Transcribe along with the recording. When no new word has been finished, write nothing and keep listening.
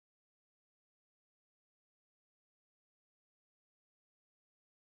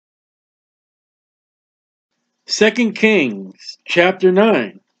2 Kings chapter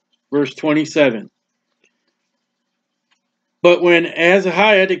 9, verse 27. But when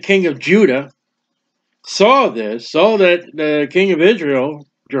Ahaziah, the king of Judah, saw that the king of Israel,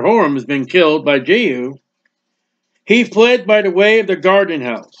 Jehoram, has been killed by Jehu, he fled by the way of the garden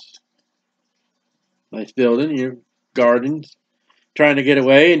house. Nice building, your gardens, trying to get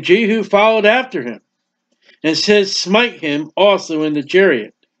away. And Jehu followed after him and says, smite him also in the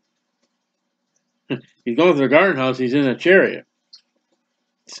chariot. He's going to the garden house, he's in a chariot.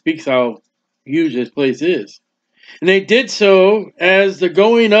 Speaks how huge this place is. And they did so as the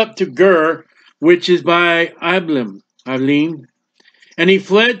going up to Gur, which is by Iblim. And he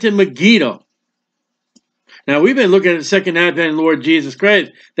fled to Megiddo. Now, we've been looking at the second advent of Lord Jesus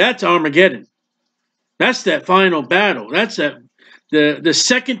Christ. That's Armageddon. That's that final battle. That's the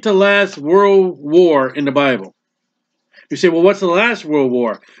second to last world war in the Bible. You say, well, what's the last world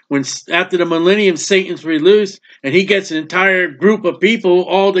war? When after the millennium, Satan's released, and he gets an entire group of people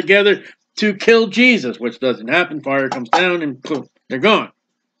all together to kill Jesus, which doesn't happen. Fire comes down and boom, they're gone.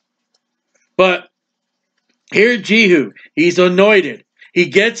 But here Jehu, he's anointed. He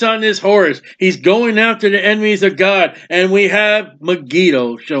gets on this horse. He's going after the enemies of God. And we have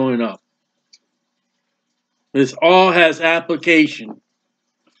Megiddo showing up. This all has application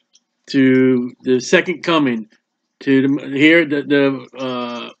to the second coming, to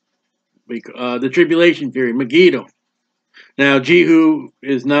the tribulation period, Megiddo. Now, Jehu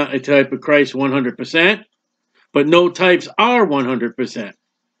is not a type of Christ 100%, but no types are 100%.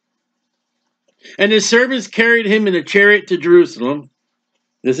 And his servants carried him in a chariot to Jerusalem.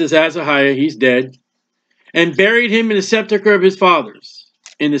 This is Ahaziah, he's dead. And buried him in the sepulchre of his fathers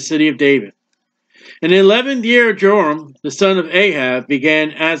in the city of David. In the 11th year of Joram, the son of Ahab,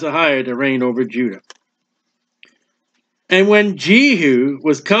 began Ahaziah to reign over Judah. And when Jehu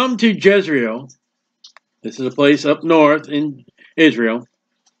was come to Jezreel, this is a place up north in Israel,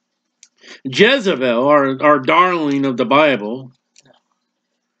 Jezebel, our darling of the Bible,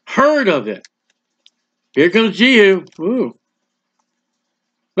 heard of it. Here comes Jehu. Ooh.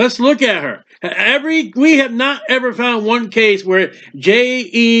 Let's look at her. We have not ever found one case where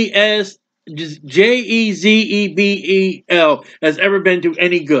Jezebel has ever been to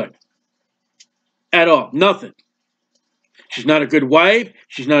any good. At all. Nothing. She's not a good wife.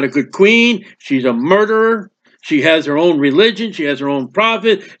 She's not a good queen. She's a murderer. She has her own religion. She has her own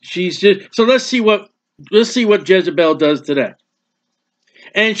prophet. She's just so let's see what Jezebel does to that.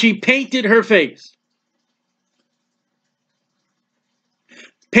 And she painted her face.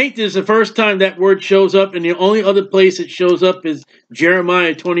 Painted is the first time that word shows up, and the only other place it shows up is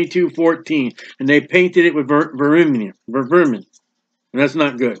Jeremiah 22:14. And they painted it with vermin. And that's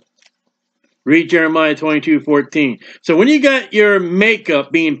not good. Read Jeremiah 22:14. So when you got your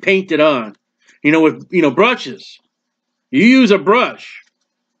makeup being painted on, with brushes, you use a brush.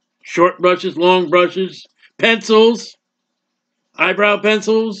 Short brushes, long brushes, pencils, eyebrow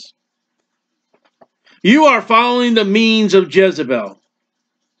pencils. You are following the means of Jezebel.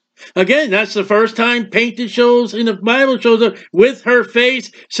 Again, that's the first time painted shows in the Bible shows up with her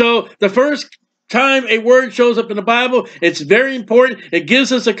face. So the first time a word shows up in the Bible, it's very important. It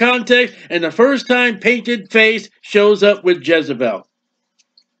gives us a context. And the first time painted face shows up with Jezebel.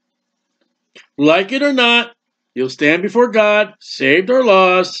 Like it or not, you'll stand before God, saved or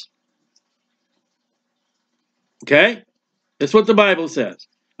lost. Okay? That's what the Bible says.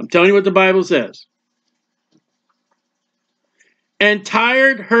 I'm telling you what the Bible says. And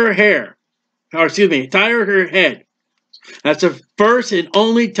tired her head. That's the first and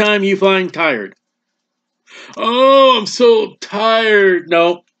only time you find tired. Oh, I'm so tired.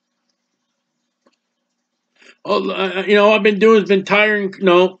 No. Oh, I've been doing has been tiring.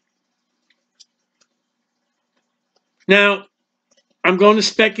 No. Now, I'm going to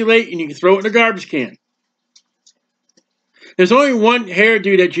speculate, and you can throw it in the garbage can. There's only one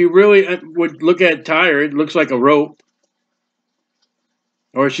hairdo that you really would look at tired. It looks like a rope.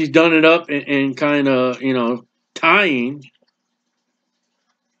 Or she's done it up and kind of, tying.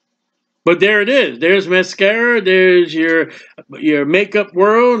 But there it is. There's mascara. There's your makeup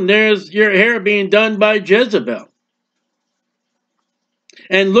world. And there's your hair being done by Jezebel.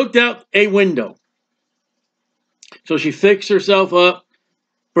 And looked out a window. So she fixed herself up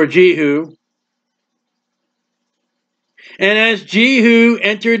for Jehu. And as Jehu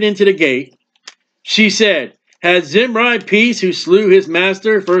entered into the gate, she said, "Has Zimri peace who slew his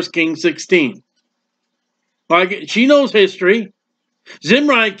master?" 1 Kings 16. She knows history.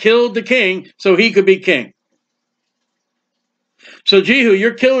 Zimri killed the king so he could be king. So Jehu,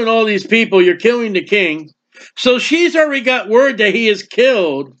 you're killing all these people. You're killing the king. So she's already got word that he has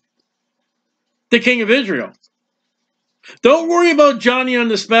killed the king of Israel. Don't worry about Johnny on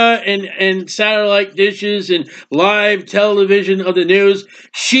the spot and satellite dishes and live television of the news.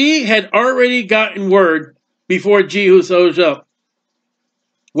 She had already gotten word before Jehu shows up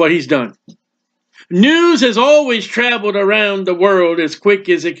what he's done. News has always traveled around the world as quick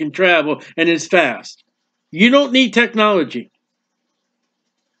as it can travel and as fast. You don't need technology.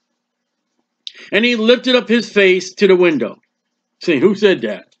 And he lifted up his face to the window, saying, "Who said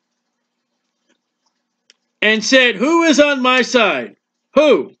that?" And said, "Who is on my side?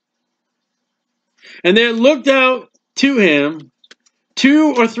 Who?" And there looked out to him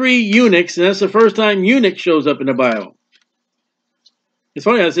 2 or 3 eunuchs, and that's the first time eunuch shows up in the Bible. It's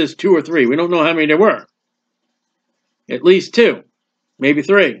funny how it says 2 or 3. We don't know how many there were. At least 2, maybe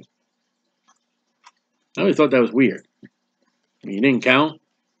 3. I always thought that was weird. You didn't count.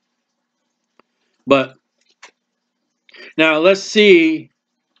 But now let's see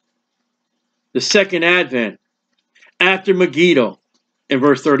the second advent after Megiddo in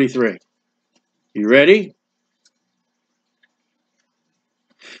verse 33. You ready?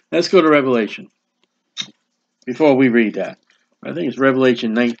 Let's go to Revelation before we read that. I think it's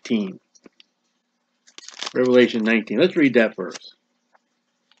Revelation 19. Revelation 19. Let's read that first.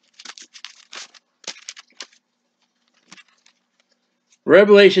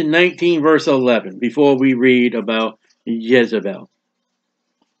 Revelation 19 verse 11 before we read about Jezebel.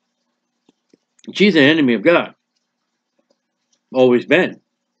 She's an enemy of God. Always been.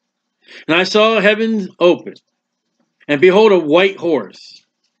 And I saw heavens open, and behold a white horse.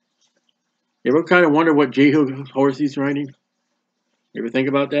 You ever kind of wonder what Jehu's horse he's riding? You ever think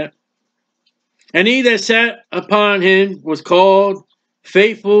about that? And he that sat upon him was called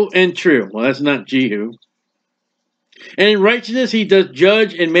Faithful and True. Well, that's not Jehu. And in righteousness he does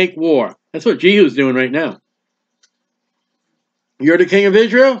judge and make war. That's what Jehu's doing right now. You're the king of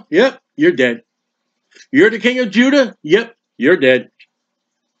Israel? Yep, you're dead. You're the king of Judah? Yep, you're dead.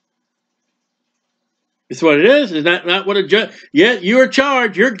 It's what it is. It's not what a judge. Yet you are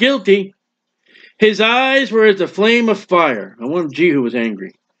charged. You're guilty. His eyes were as the flame of fire. I wonder if Jehu was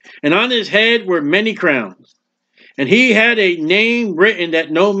angry. And on his head were many crowns. And he had a name written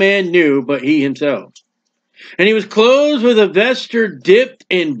that no man knew but he himself. And he was clothed with a vesture dipped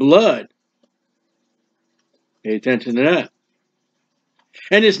in blood. Pay attention to that.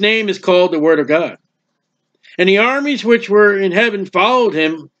 And his name is called the Word of God. And the armies which were in heaven followed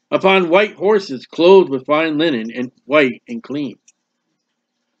him upon white horses, clothed with fine linen, and white and clean.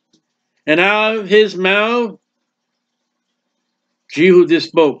 And out of his mouth, Jehu this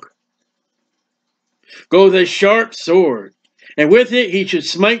spoke, goes a sharp sword, and with it he should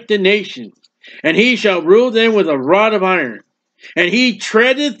smite the nations, and he shall rule them with a rod of iron. And he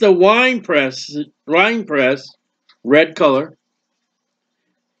treadeth the winepress, red color.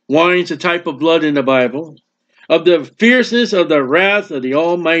 Wine's a type of blood in the Bible, of the fierceness of the wrath of the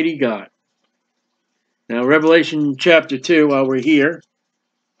Almighty God. Now, Revelation chapter 2, while we're here,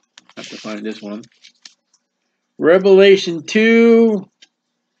 I have to find this one. Revelation 2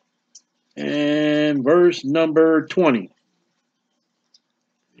 and verse number 20.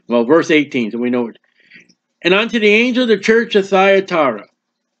 Well, verse 18, so we know it. And unto the angel of the church of Thyatira.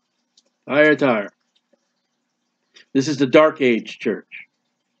 Thyatira. This is the Dark Age church.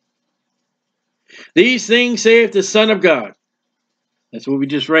 These things saith the Son of God. That's what we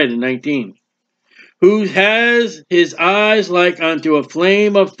just read in 19. Who has his eyes like unto a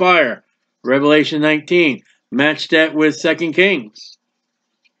flame of fire. Revelation 19. Match that with 2 Kings.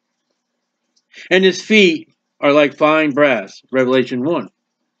 And his feet are like fine brass. Revelation 1.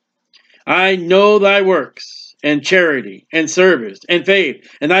 I know thy works, and charity, and service, and faith,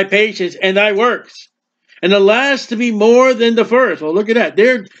 and thy patience, and thy works. And the last to be more than the first. Well, look at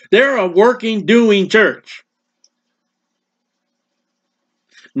that. They're a working, doing church.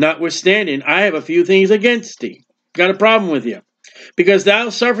 Notwithstanding, I have a few things against thee. Got a problem with you. Because thou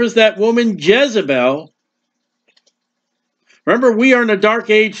sufferest that woman Jezebel. Remember, we are in a Dark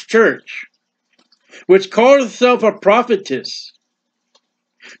Age church, which calleth herself a prophetess,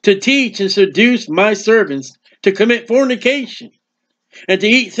 to teach and seduce my servants to commit fornication, and to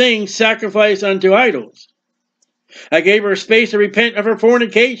eat things sacrificed unto idols. I gave her space to repent of her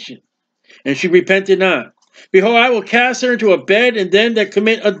fornication, and she repented not. Behold, I will cast her into a bed, and them that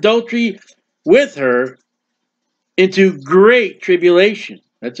commit adultery with her into great tribulation.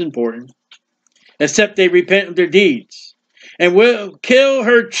 That's important. Except they repent of their deeds. And will kill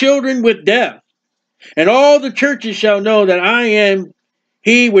her children with death. And all the churches shall know that I am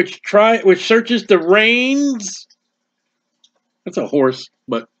he which searches the reins. That's a horse,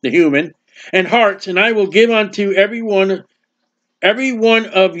 but the human. And hearts, and I will give unto every one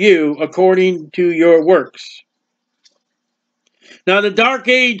of you according to your works. Now, the Dark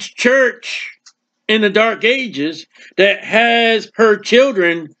Age church in the Dark Ages that has her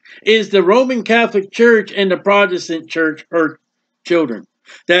children is the Roman Catholic Church and the Protestant Church, her children.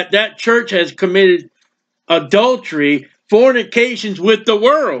 That church has committed adultery, fornications with the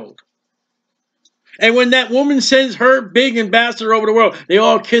world. And when that woman sends her big ambassador over the world, they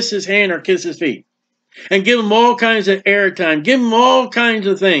all kiss his hand or kiss his feet. And give him all kinds of airtime. Give him all kinds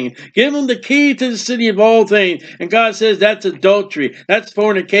of things. Give him the key to the city of all things. And God says that's adultery. That's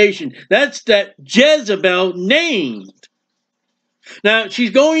fornication. That's that Jezebel named. Now,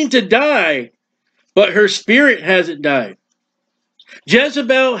 she's going to die, but her spirit hasn't died.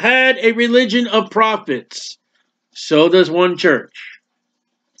 Jezebel had a religion of prophets. So does one church.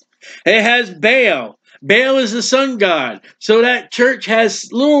 It has Baal. Baal is the sun god. So that church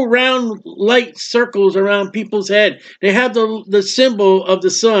has little round light circles around people's head. They have the symbol of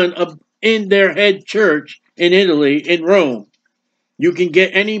the sun in their head church in Italy, in Rome. You can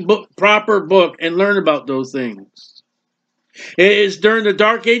get any proper book and learn about those things. It is during the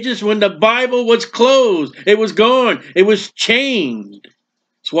Dark Ages when the Bible was closed. It was gone. It was chained.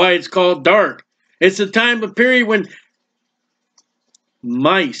 That's why it's called dark. It's a time of period when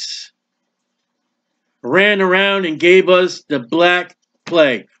mice ran around and gave us the Black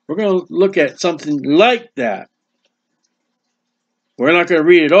Plague. We're going to look at something like that. We're not going to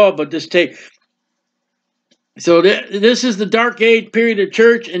read it all, but just take. So this is the Dark Age period of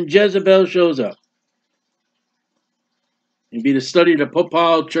church, and Jezebel shows up. It'd be the study of the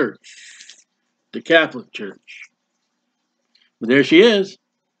Papal Church, the Catholic Church. But there she is.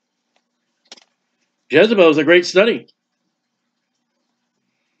 Jezebel is a great study.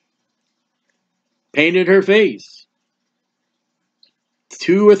 Painted her face.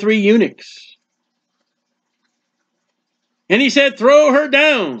 2 or 3 eunuchs. And he said, throw her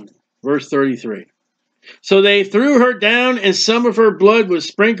down. Verse 33. So they threw her down, and some of her blood was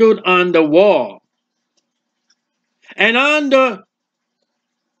sprinkled on the wall. And on the,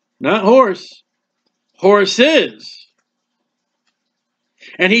 not horse, horses.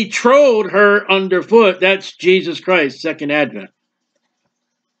 And he trod her underfoot. That's Jesus Christ, second advent.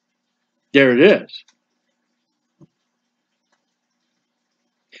 There it is.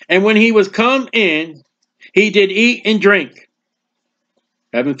 And when he was come in, he did eat and drink,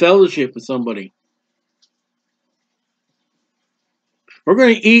 having fellowship with somebody. We're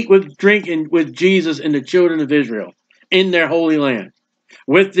going to eat with drink with Jesus and the children of Israel in their holy land,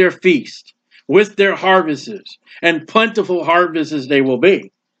 with their feast, with their harvests, and plentiful harvests they will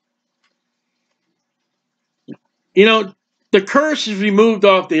be. You know, the curse is removed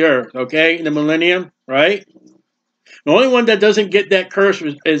off the earth, okay, in the millennium, right? The only one that doesn't get that curse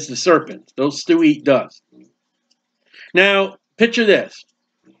is the serpent. Those still eat dust. Now, picture this.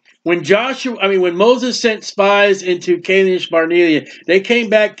 When Moses sent spies into Kadesh Barnea, they came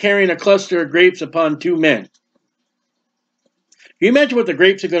back carrying a cluster of grapes upon 2 men. Can you imagine what the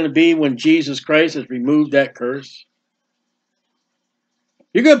grapes are going to be when Jesus Christ has removed that curse?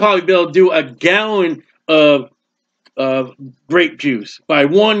 You're going to probably be able to do a gallon of grape juice by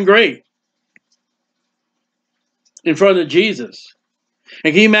 1 grape in front of Jesus.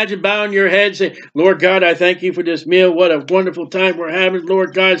 And can you imagine bowing your head and saying, Lord God, I thank you for this meal. What a wonderful time we're having.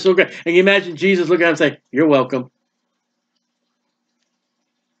 Lord God, so great. And you imagine Jesus looking at him and saying, you're welcome.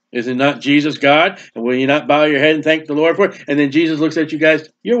 Is it not Jesus God? And will you not bow your head and thank the Lord for it? And then Jesus looks at you guys,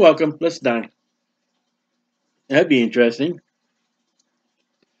 you're welcome. Let's dine. That'd be interesting.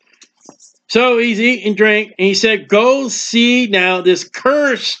 So he's eating and drink, and he said, go see now this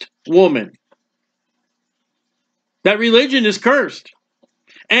cursed woman. That religion is cursed.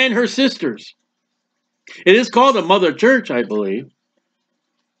 And her sisters. It is called a mother church, I believe.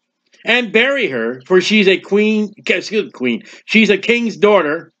 And bury her, for she's a queen. She's a king's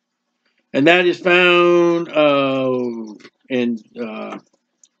daughter. And that is found in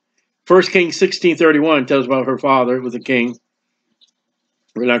 1 Kings 16:31. Tells about her father was a king.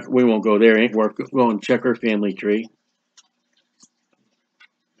 We won't go there. Ain't work. We'll go and check her family tree.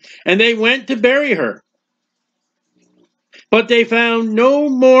 And they went to bury her. But they found no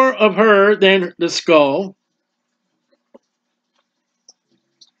more of her than the skull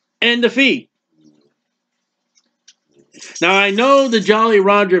and the feet. Now, I know the Jolly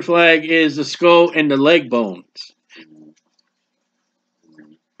Roger flag is the skull and the leg bones.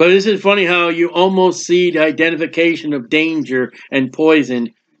 But isn't it funny how you almost see the identification of danger and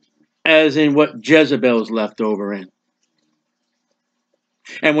poison as in what Jezebel's left over in?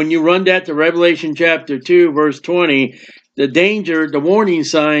 And when you run that to Revelation chapter 2, verse 20, the danger, the warning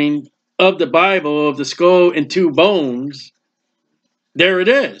sign of the Bible of the skull and 2 bones, there it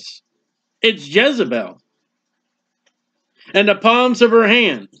is. It's Jezebel. and the palms of her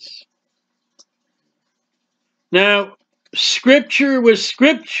hands. Now, scripture was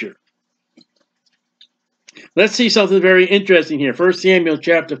scripture. Let's see something very interesting here. 1 Samuel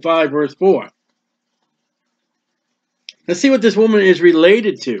chapter 5, verse 4. Let's see what this woman is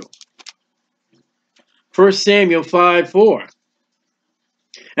related to. 1 Samuel 5, 4.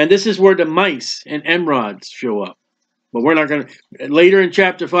 And this is where the mice and emerods show up. But we're not going to. Later in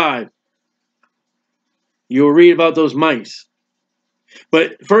chapter 5, you'll read about those mice.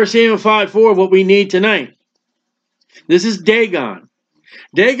 But 1 Samuel 5, 4, what we need tonight. This is Dagon.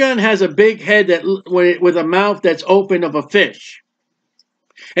 Dagon has a big head that with a mouth that's open of a fish.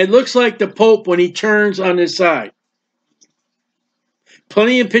 It looks like the Pope when he turns on his side.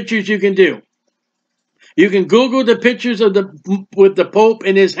 Plenty of pictures you can do. You can Google the pictures of with the Pope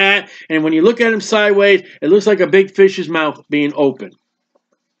in his hat, and when you look at him sideways, it looks like a big fish's mouth being open.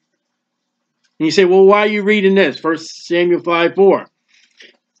 And you say, well, why are you reading this? 1 Samuel 5, 4.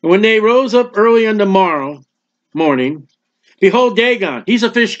 When they rose up early on the morning, behold Dagon, he's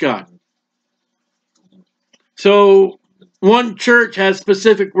a fish god. So one church has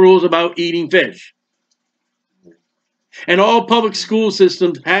specific rules about eating fish. And all public school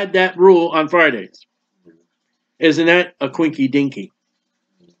systems had that rule on Fridays. Isn't that a quinky dinky?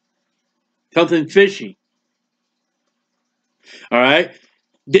 Something fishy. All right.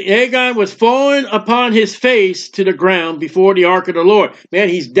 Dagon was fallen upon his face to the ground before the ark of the Lord. Man,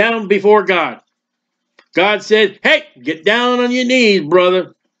 he's down before God. God said, hey, get down on your knees,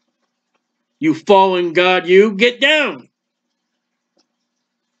 brother. You fallen God, you. Get down.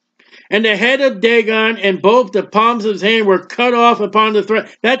 And the head of Dagon and both the palms of his hand were cut off upon the thread.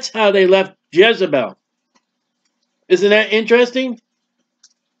 That's how they left Jezebel. Isn't that interesting?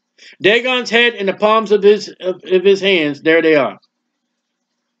 Dagon's head and the palms of his hands, there they are.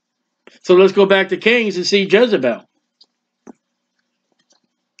 So let's go back to Kings and see Jezebel.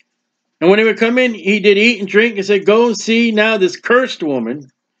 And when he would come in, he did eat and drink and said, go and see now this cursed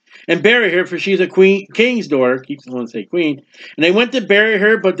woman and bury her, for she's a king's daughter. Keeps wanting to say queen. And they went to bury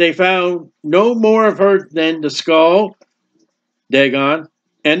her, but they found no more of her than the skull, Dagon,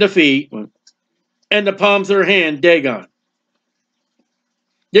 and the feet, and the palms of her hand, Dagon.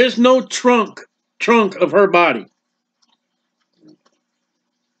 There's no trunk of her body.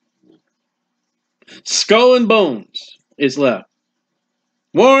 Skull and bones is left.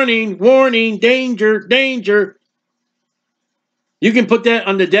 Warning, warning, danger, danger. You can put that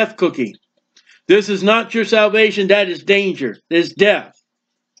on the death cookie. This is not your salvation. That is danger. It's death.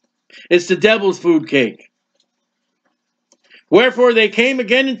 It's the devil's food cake. Wherefore they came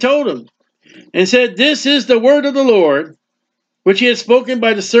again and told him and said, this is the word of the Lord, which he has spoken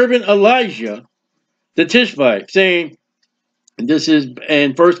by the servant Elijah the Tishbite, saying, and this is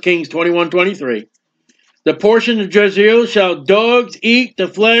in 1 Kings 21:23, the portion of Jezreel shall dogs eat the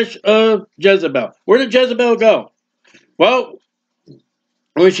flesh of Jezebel. Where did Jezebel go? Well,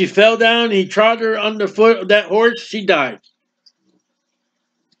 when she fell down, he trod her underfoot of that horse, she died.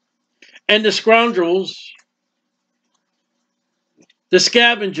 And the scoundrels, the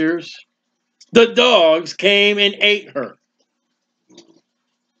scavengers, the dogs came and ate her.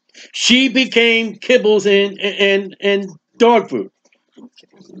 She became kibbles and dog food.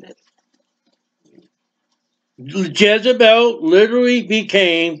 Jezebel literally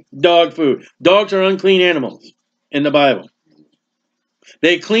became dog food. Dogs are unclean animals in the Bible.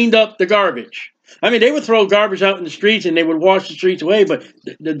 They cleaned up the garbage. I mean, they would throw garbage out in the streets and they would wash the streets away, but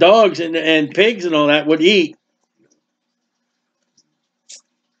the dogs and pigs and all that would eat.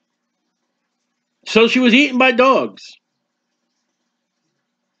 So she was eaten by dogs.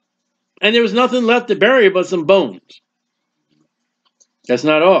 And there was nothing left to bury but some bones. That's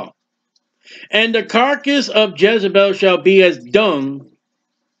not all. And the carcass of Jezebel shall be as dung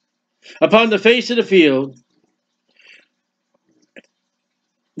upon the face of the field.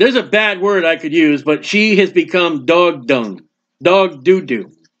 There's a bad word I could use, but she has become dog dung, dog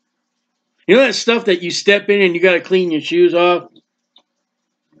doo-doo. You know that stuff that you step in and you got to clean your shoes off?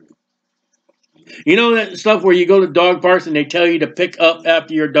 You know that stuff where you go to dog parks and they tell you to pick up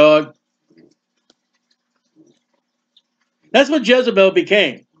after your dog? That's what Jezebel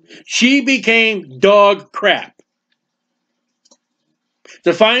became. She became dog crap.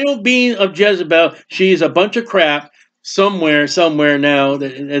 The final being of Jezebel, she's a bunch of crap somewhere now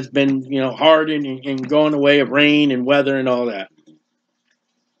that has been, hardened and gone away of rain and weather and all that.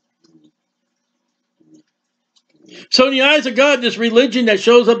 So in the eyes of God, this religion that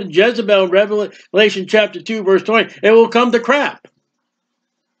shows up in Jezebel in Revelation chapter 2, verse 20, it will come to crap.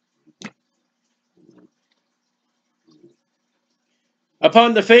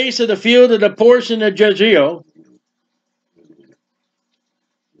 Upon the face of the field of the portion of Jezreel,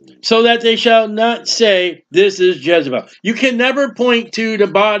 so that they shall not say, this is Jezebel. You can never point to the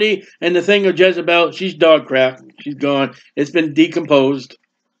body and the thing of Jezebel. She's dog crap. She's gone. It's been decomposed.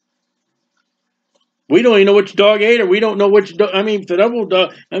 We don't even know which dog ate her. We don't know which dog. I mean, the double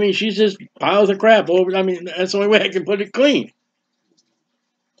dog. I mean, she's just piles of crap over. I mean, that's the only way I can put it clean.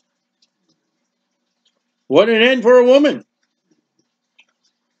 What an end for a woman.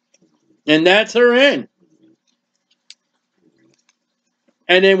 And that's her end.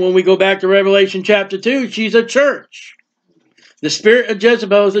 And then when we go back to Revelation chapter 2, she's a church. The spirit of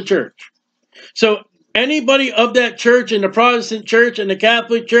Jezebel is a church. So anybody of that church, in the Protestant church and the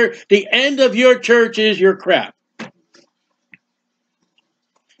Catholic church, the end of your church is your crap.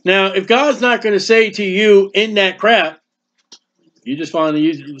 Now, if God's not going to say to you in that crap, you just want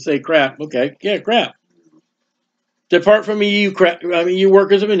to say crap. Okay, yeah, crap. Depart from me, you crap. I mean, you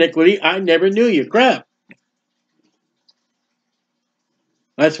workers of iniquity. I never knew you. Crap.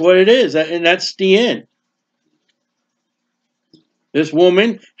 That's what it is, and that's the end. This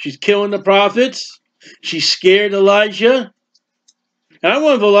woman, she's killing the prophets. She scared Elijah. And I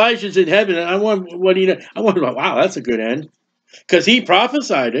wonder if Elijah's in heaven. And I wonder what he. I wonder, wow, that's a good end, because he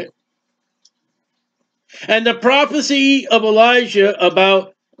prophesied it. And the prophecy of Elijah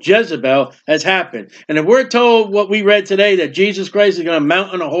about Jezebel has happened. And if we're told what we read today, that Jesus Christ is going to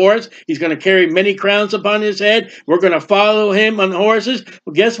mount on a horse, he's going to carry many crowns upon his head, we're going to follow him on horses,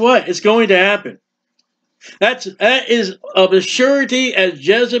 well, guess what? It's going to happen. That is of a surety as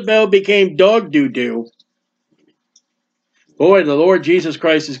Jezebel became dog doo-doo. Boy, the Lord Jesus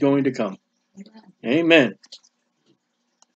Christ is going to come. Amen.